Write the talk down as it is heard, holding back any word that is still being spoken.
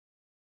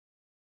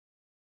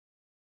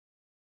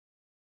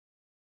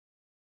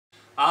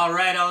All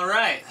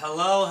right.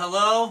 Hello,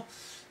 hello.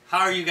 How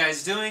are you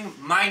guys doing?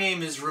 My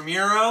name is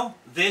Ramiro.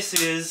 This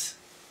is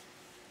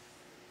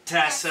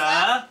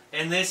Tessa,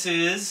 and this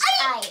is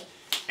I.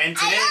 And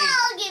today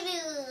I give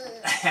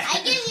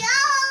you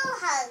all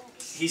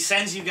hugs. he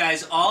sends you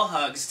guys all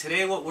hugs.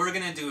 Today, what we're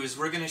gonna do is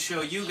we're gonna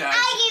show you guys.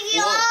 I give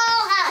you all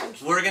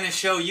hugs. We're gonna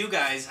show you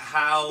guys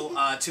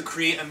how to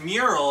create a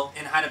mural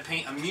and how to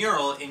paint a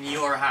mural in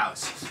your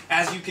house.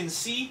 As you can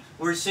see,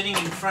 we're sitting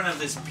in front of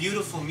this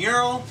beautiful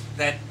mural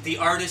that the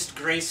artist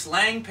Grace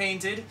Lang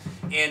painted,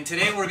 and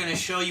today we're gonna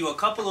show you a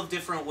couple of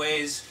different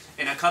ways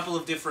and a couple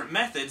of different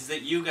methods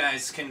that you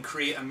guys can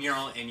create a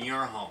mural in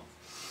your home.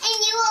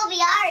 And you will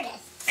be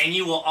artists. And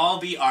you will all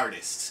be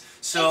artists.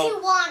 So, if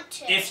you want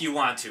to. If you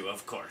want to,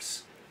 of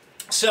course.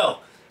 So,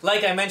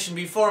 like I mentioned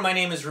before, my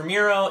name is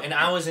Ramiro, and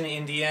I was in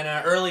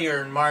Indiana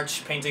earlier in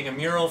March painting a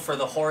mural for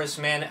the Horace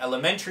Mann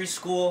Elementary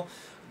School.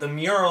 The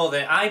mural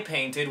that I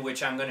painted,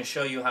 which I'm going to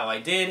show you how I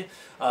did,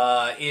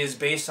 is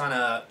based on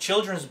a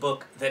children's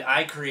book that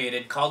I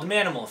created called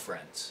Manimal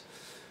Friends.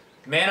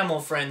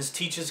 Manimal Friends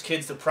teaches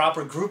kids the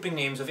proper grouping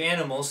names of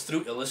animals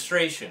through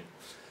illustration.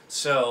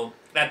 So,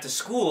 at the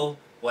school,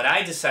 what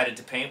I decided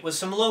to paint was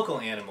some local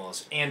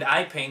animals, and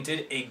I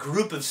painted a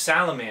group of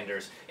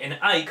salamanders. And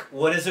Ike,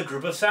 what is a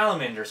group of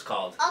salamanders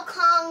called? A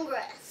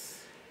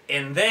congress.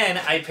 And then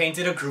I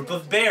painted a group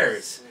of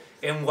bears.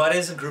 And what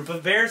is a group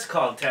of bears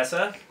called,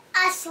 Tessa?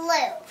 A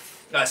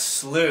sleuth. A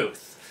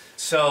sleuth.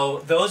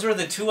 So those were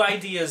the two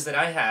ideas that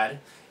I had,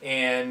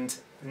 and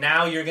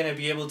now you're going to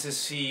be able to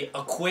see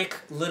a quick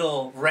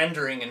little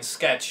rendering and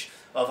sketch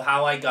of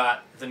how I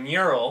got the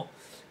mural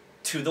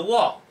to the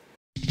wall.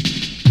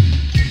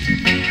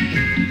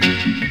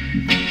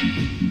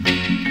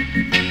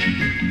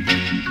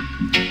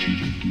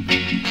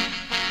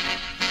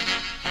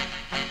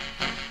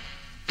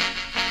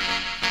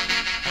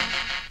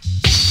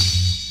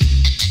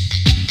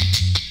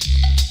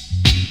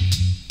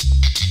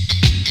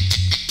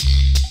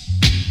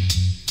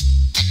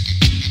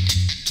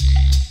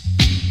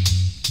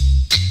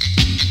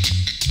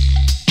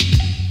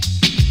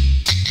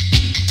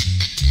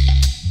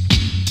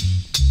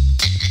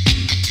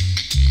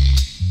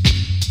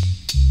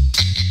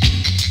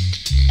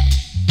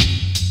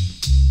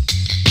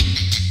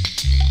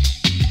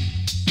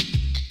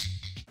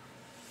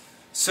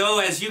 So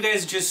as you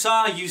guys just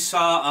saw, you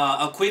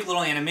saw a quick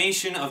little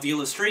animation of the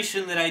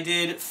illustration that I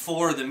did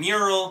for the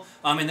mural,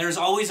 and there's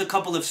always a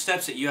couple of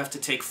steps that you have to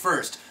take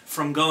first,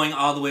 from going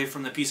all the way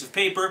from the piece of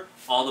paper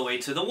all the way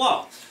to the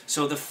wall.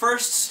 So the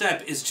first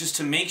step is just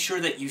to make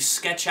sure that you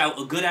sketch out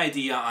a good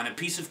idea on a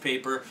piece of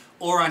paper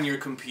or on your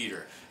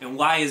computer. And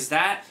why is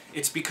that?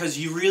 It's because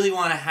you really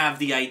want to have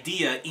the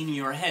idea in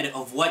your head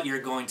of what you're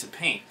going to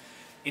paint.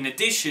 In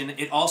addition,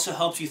 it also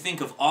helps you think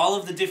of all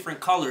of the different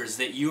colors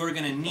that you are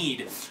going to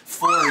need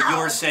for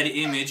your said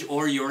image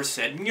or your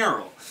said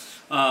mural.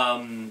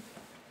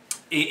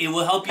 It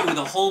will help you with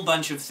a whole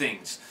bunch of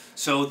things.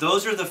 So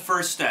those are the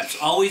first steps.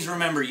 Always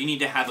remember, you need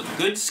to have a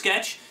good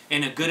sketch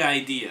and a good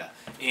idea.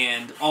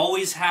 And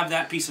always have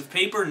that piece of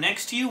paper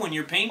next to you when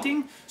you're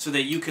painting so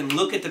that you can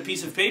look at the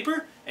piece of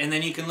paper and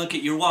then you can look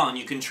at your wall and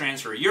you can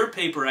transfer your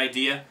paper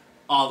idea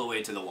all the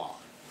way to the wall.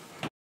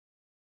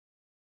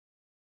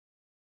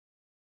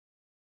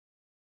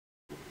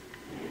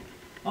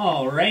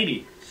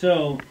 Alrighty,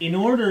 so in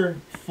order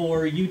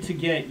for you to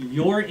get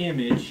your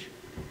image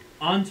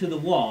onto the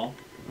wall,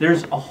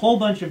 there's a whole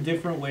bunch of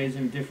different ways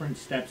and different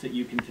steps that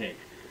you can take.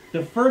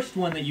 The first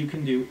one that you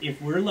can do, if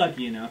we're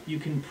lucky enough, you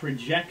can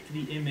project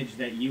the image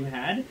that you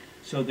had,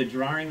 so the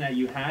drawing that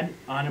you had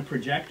on a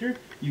projector,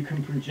 you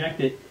can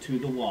project it to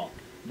the wall.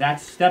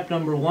 That's step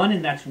number one,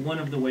 and that's one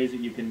of the ways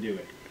that you can do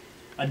it.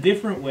 A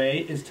different way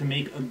is to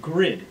make a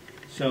grid.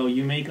 So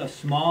you make a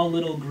small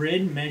little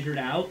grid measured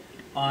out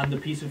on the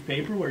piece of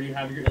paper where you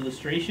have your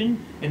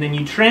illustration, and then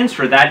you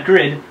transfer that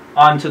grid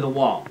onto the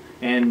wall.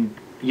 And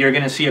you're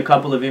going to see a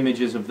couple of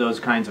images of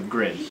those kinds of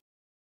grids.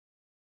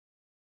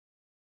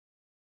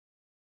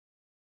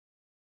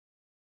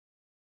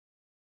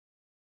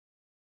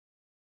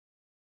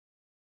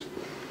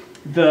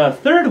 The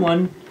third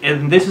one,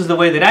 and this is the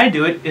way that I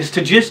do it, is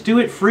to just do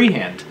it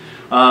freehand.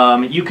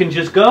 You can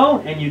just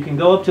go, and you can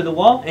go up to the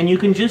wall, and you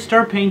can just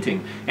start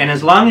painting. And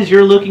as long as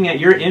you're looking at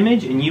your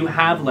image, and you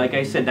have, like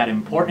I said, that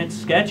important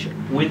sketch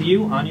with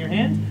you on your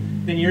hand,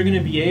 then you're going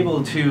to be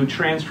able to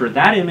transfer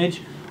that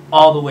image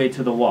all the way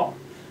to the wall.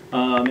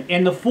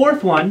 And the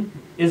fourth one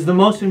is the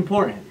most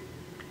important,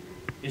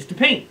 is to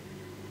paint.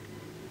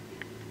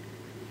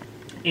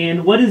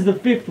 And what is the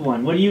fifth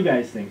one? What do you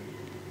guys think?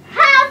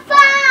 Have fun!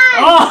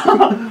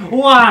 Oh,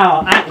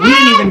 wow! We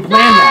didn't even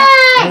plan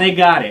that, and they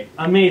got it.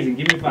 Amazing.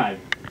 Give me 5.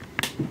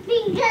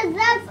 Because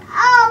that's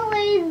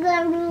always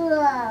the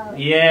rule.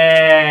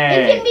 Yeah.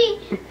 It can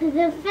be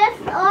the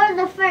 5th or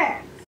the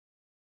 1st.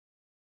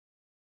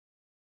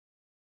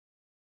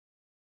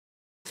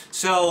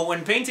 So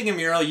when painting a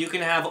mural, you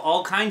can have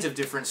all kinds of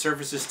different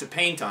surfaces to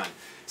paint on.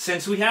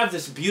 Since we have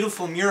this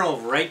beautiful mural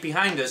right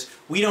behind us,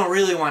 we don't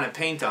really want to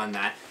paint on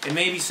that. And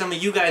maybe some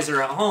of you guys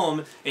are at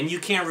home and you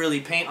can't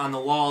really paint on the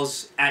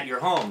walls at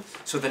your home.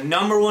 So the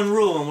 #1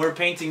 rule when we're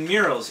painting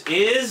murals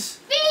is...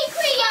 Be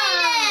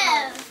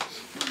creative!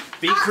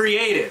 Be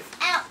creative.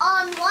 And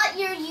on what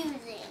you're using.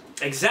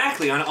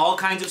 Exactly, on all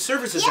kinds of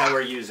surfaces that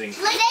we're using.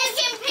 Like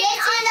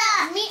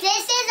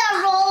this is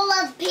a roll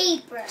of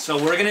paper. So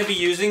we're going to be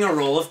using a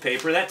roll of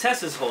paper that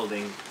Tess is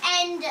holding.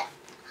 And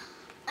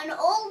an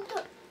old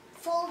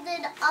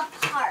folded up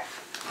tarp.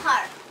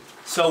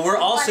 So we're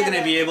also going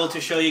to be able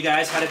to show you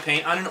guys how to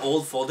paint on an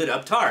old folded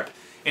up tarp.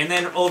 And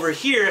then over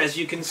here, as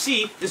you can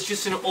see, is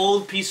just an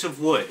old piece of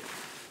wood.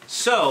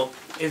 So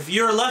if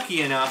you're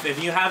lucky enough,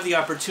 if you have the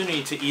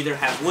opportunity to either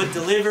have wood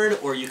delivered,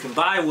 or you can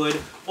buy wood,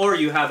 or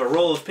you have a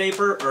roll of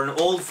paper or an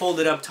old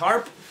folded up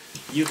tarp,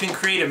 you can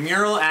create a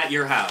mural at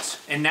your house.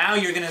 And now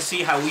you're going to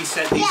see how we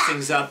set these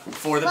things up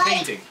for the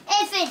painting.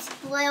 If it's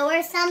blue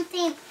or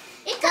something,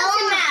 it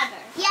doesn't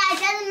matter. Yeah, it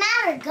doesn't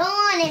matter. Go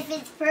on. If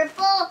it's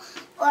purple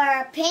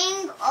or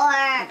pink or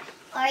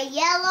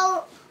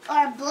yellow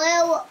or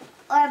blue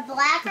or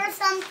black or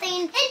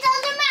something, it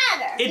doesn't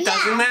matter. It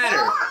doesn't matter.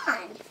 Go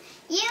on.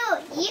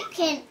 You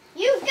can.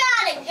 You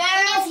got it, girl.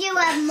 And if you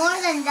have more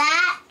than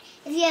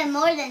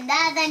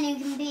that, then you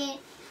can be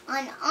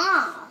on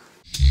off.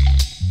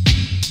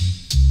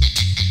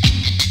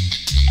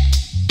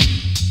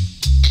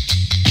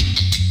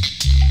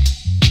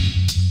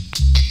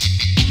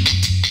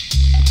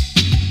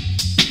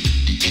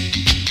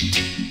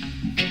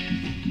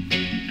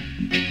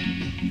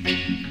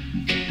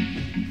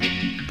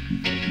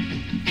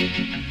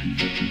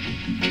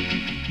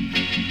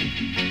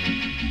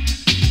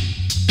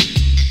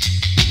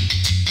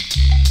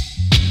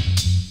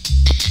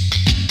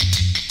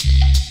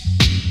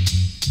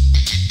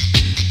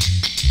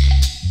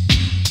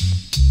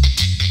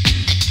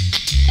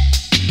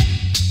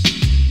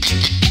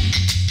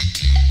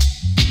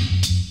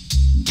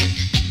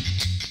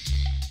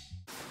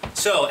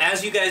 So,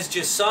 as you guys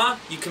just saw,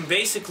 you can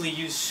basically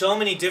use so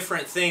many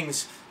different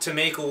things to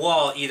make a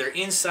wall, either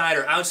inside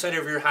or outside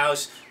of your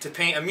house, to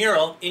paint a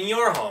mural in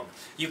your home.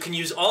 You can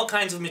use all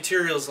kinds of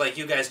materials like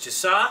you guys just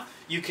saw.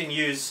 You can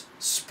use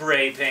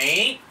spray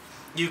paint.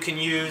 You can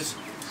use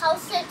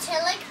House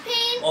acrylic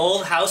paint.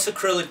 Old house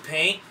acrylic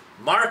paint,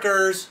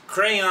 markers,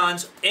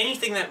 crayons,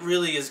 anything that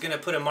really is going to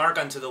put a mark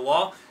onto the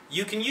wall,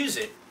 you can use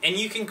it. And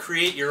you can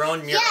create your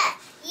own mural.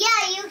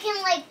 Yeah, you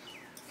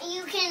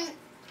can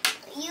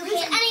use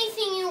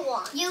anything you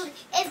want.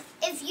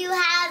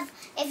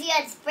 If you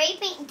have spray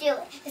paint, do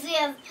it. If you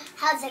have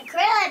house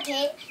acrylic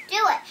paint, do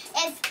it.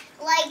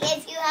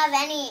 If you have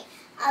any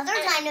other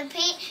kind of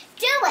paint,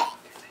 do it.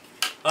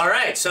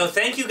 Alright, so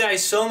thank you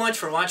guys so much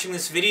for watching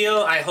this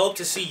video. I hope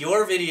to see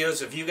your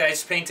videos of you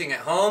guys painting at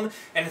home.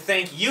 And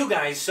thank you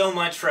guys so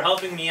much for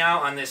helping me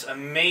out on this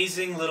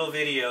amazing little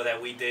video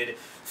that we did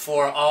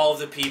for all of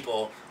the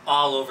people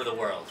all over the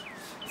world.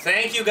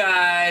 Thank you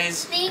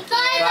guys. Thank you.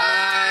 Bye.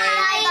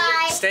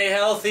 Bye. Stay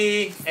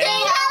healthy. Stay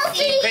healthy.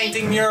 Keep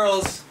painting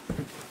murals.